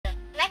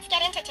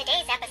to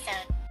today's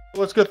episode.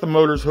 Let's get the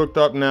motors hooked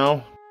up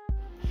now.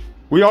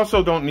 We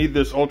also don't need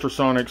this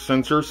ultrasonic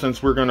sensor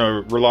since we're going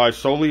to rely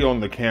solely on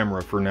the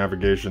camera for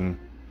navigation.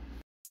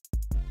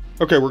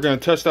 Okay, we're going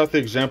to test out the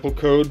example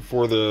code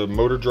for the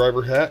motor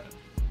driver hat.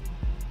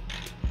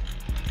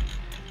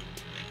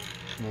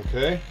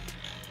 Okay,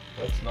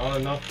 that's not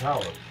enough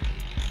power.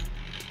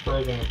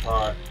 Frozen the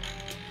Pi.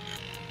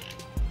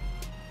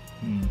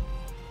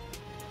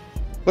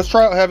 Let's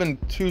try out having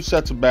two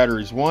sets of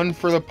batteries, one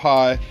for the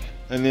Pi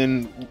and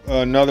then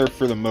another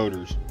for the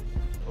motors.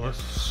 Let's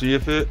see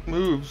if it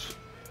moves.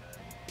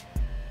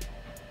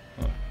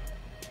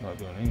 Not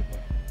doing anything.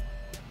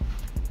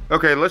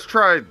 Okay, let's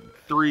try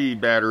 3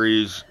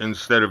 batteries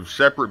instead of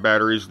separate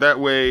batteries. That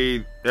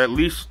way, at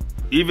least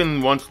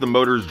even once the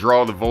motors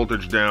draw the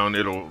voltage down,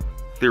 it'll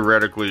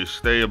theoretically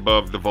stay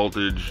above the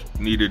voltage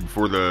needed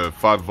for the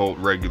 5-volt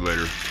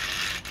regulator.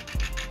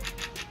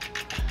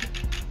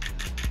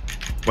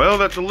 Well,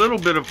 that's a little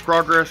bit of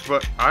progress,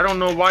 but I don't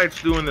know why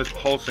it's doing this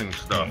pulsing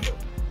stuff.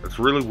 It's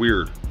really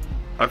weird.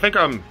 I think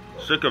I'm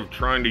sick of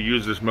trying to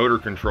use this motor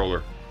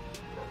controller.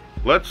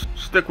 Let's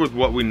stick with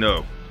what we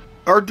know.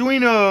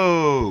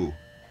 Arduino!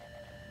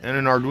 And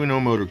an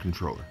Arduino motor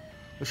controller.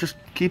 Let's just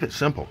keep it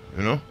simple,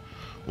 you know?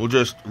 We'll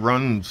just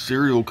run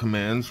serial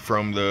commands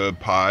from the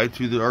Pi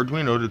to the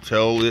Arduino to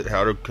tell it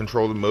how to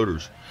control the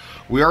motors.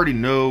 We already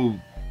know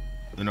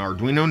an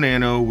Arduino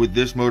Nano with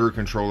this motor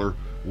controller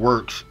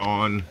works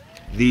on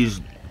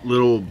these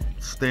little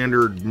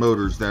standard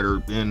motors that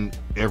are in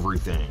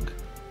everything.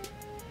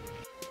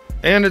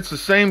 And it's the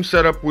same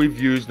setup we've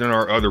used in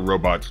our other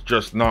robots,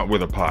 just not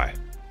with a Pi.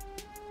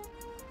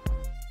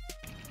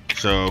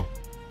 So,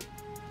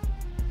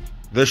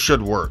 this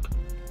should work.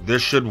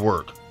 This should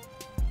work.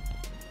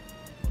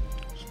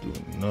 It's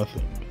doing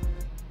nothing.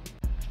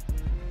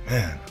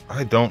 Man,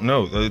 I don't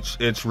know.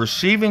 It's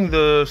receiving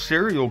the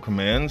serial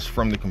commands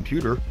from the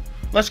computer.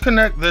 Let's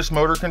connect this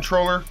motor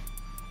controller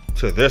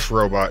to this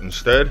robot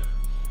instead,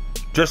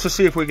 just to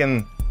see if we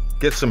can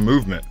get some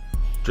movement,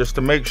 just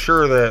to make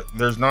sure that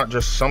there's not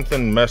just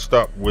something messed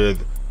up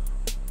with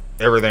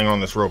everything on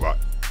this robot.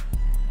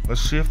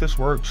 Let's see if this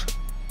works.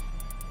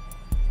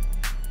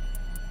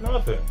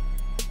 Nothing.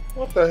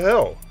 What the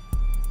hell?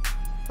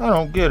 I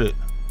don't get it.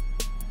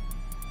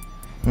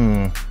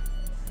 Am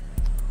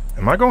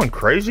I going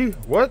crazy?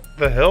 What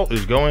the hell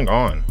is going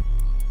on?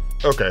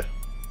 Okay.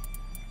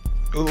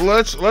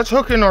 Let's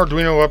hook an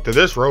Arduino up to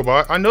this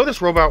robot. I know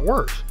this robot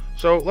works.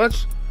 So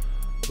let's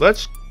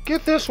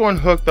get this one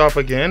hooked up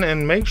again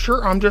and make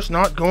sure I'm just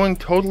not going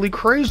totally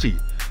crazy.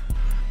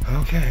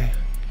 Okay.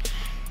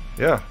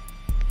 Yeah.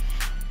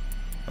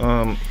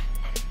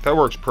 That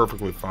works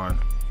perfectly fine.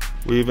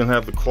 We even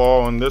have the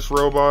claw on this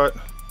robot,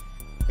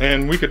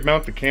 and we could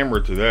mount the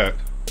camera to that.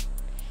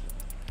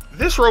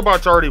 This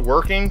robot's already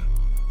working,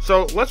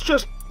 so let's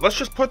just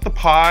put the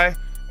Pi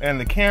and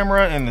the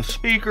camera and the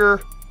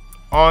speaker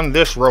on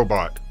this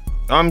robot.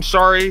 I'm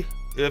sorry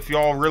if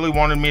y'all really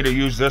wanted me to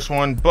use this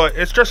one, but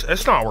it's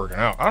not working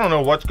out. I don't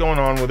know what's going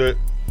on with it,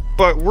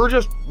 but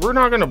we're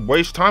not gonna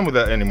waste time with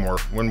that anymore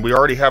when we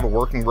already have a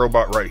working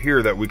robot right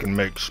here that we can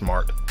make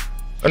smart.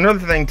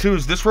 Another thing too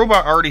is this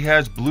robot already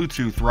has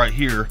Bluetooth right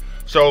here,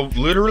 so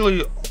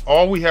literally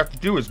all we have to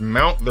do is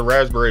mount the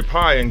Raspberry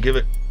Pi and give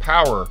it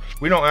power.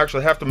 We don't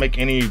actually have to make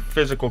any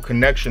physical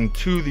connection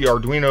to the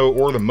Arduino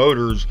or the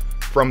motors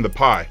from the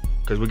Pi,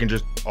 because we can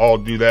just all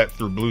do that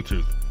through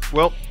Bluetooth.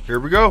 Well, here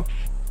we go.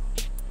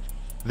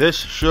 This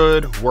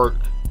should work.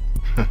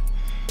 I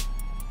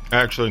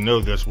actually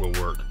know this will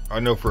work. I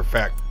know for a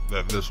fact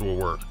that this will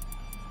work.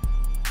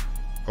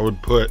 I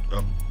would put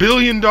 $1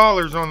 billion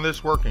on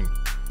this working.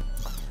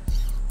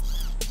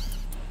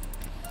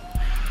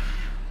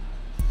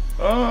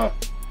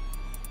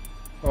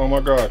 Oh my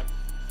God.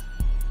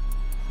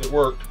 It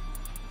worked.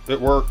 It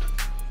worked.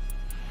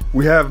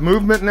 We have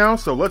movement now,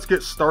 so let's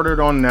get started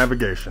on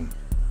navigation.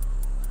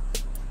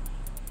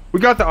 We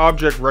got the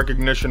object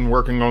recognition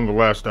working on the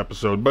last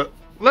episode, but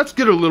let's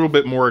get a little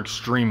bit more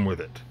extreme with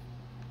it.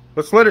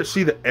 Let's let it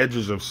see the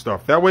edges of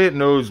stuff. That way it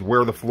knows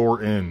where the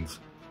floor ends.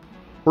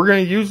 We're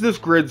going to use this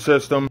grid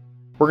system.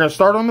 We're going to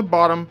start on the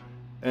bottom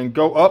and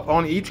go up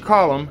on each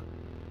column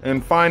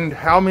and find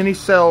how many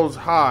cells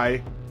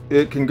high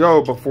it can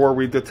go before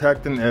we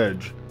detect an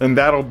edge. And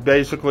that'll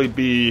basically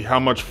be how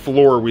much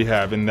floor we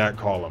have in that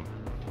column.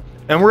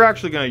 And we're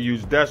actually going to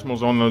use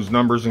decimals on those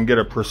numbers and get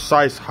a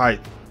precise height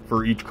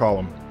for each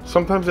column.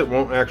 Sometimes it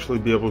won't actually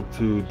be able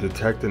to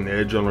detect an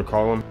edge on a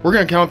column. We're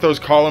going to count those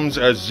columns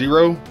as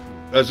 0,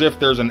 as if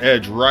there's an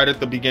edge right at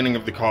the beginning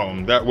of the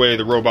column. That way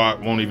the robot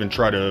won't even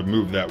try to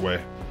move that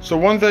way. So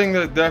one thing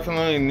that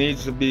definitely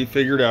needs to be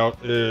figured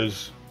out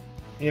is,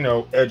 you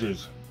know,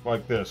 edges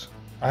like this.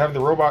 I have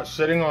the robot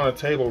sitting on a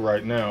table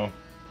right now,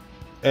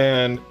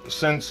 and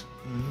since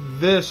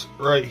this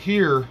right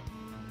here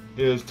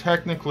is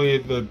technically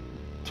the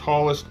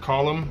tallest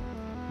column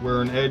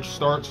where an edge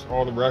starts,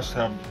 all the rest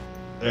have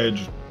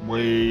edge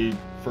way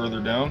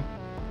further down.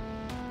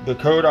 The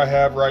code I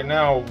have right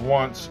now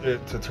wants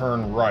it to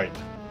turn right,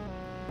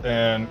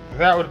 and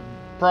that would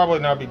probably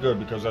not be good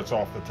because that's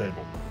off the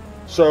table.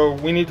 So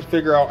we need to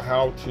figure out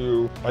how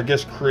to, I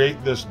guess,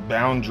 create this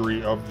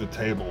boundary of the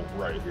table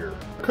right here.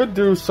 Could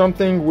do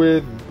something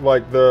with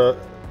like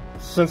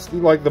since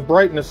like the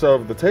brightness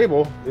of the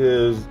table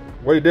is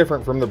way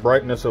different from the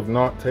brightness of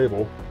not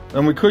table.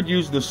 And we could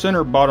use the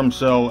center bottom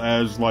cell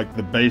as like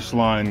the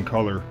baseline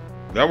color.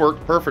 That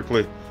worked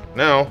perfectly.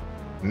 Now,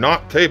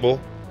 not table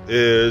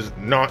is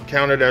not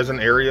counted as an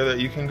area that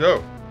you can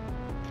go.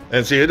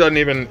 And see, it doesn't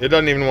even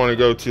want to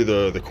go to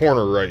the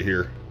corner right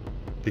here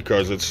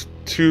because it's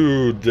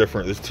too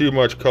different. There's too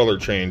much color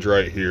change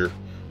right here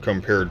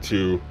compared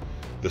to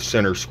the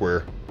center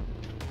square.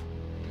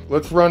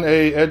 Let's run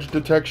a edge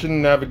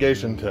detection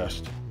navigation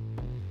test.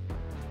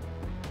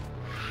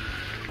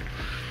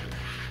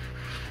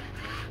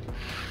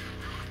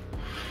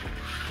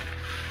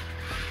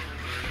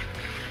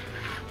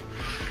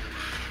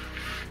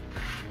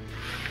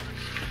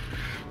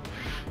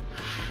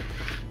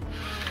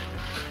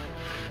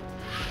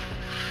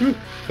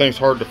 Thing's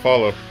hard to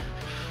follow.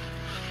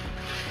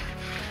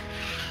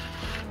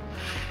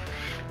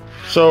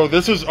 So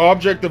this is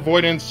object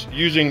avoidance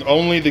using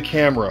only the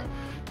camera.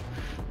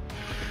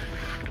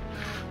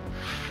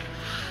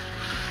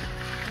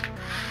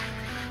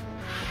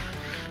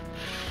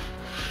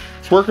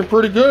 It's working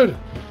pretty good.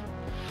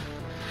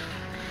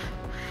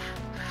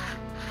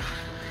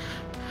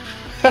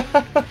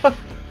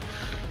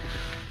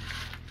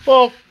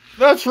 Well,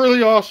 that's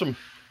really awesome.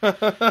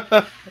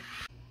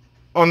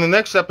 On the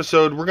next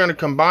episode, we're going to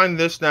combine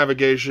this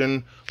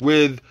navigation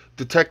with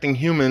detecting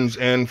humans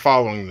and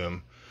following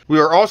them. We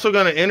are also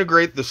going to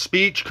integrate the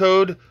speech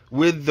code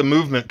with the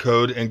movement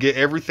code and get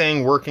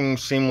everything working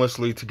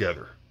seamlessly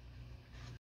together.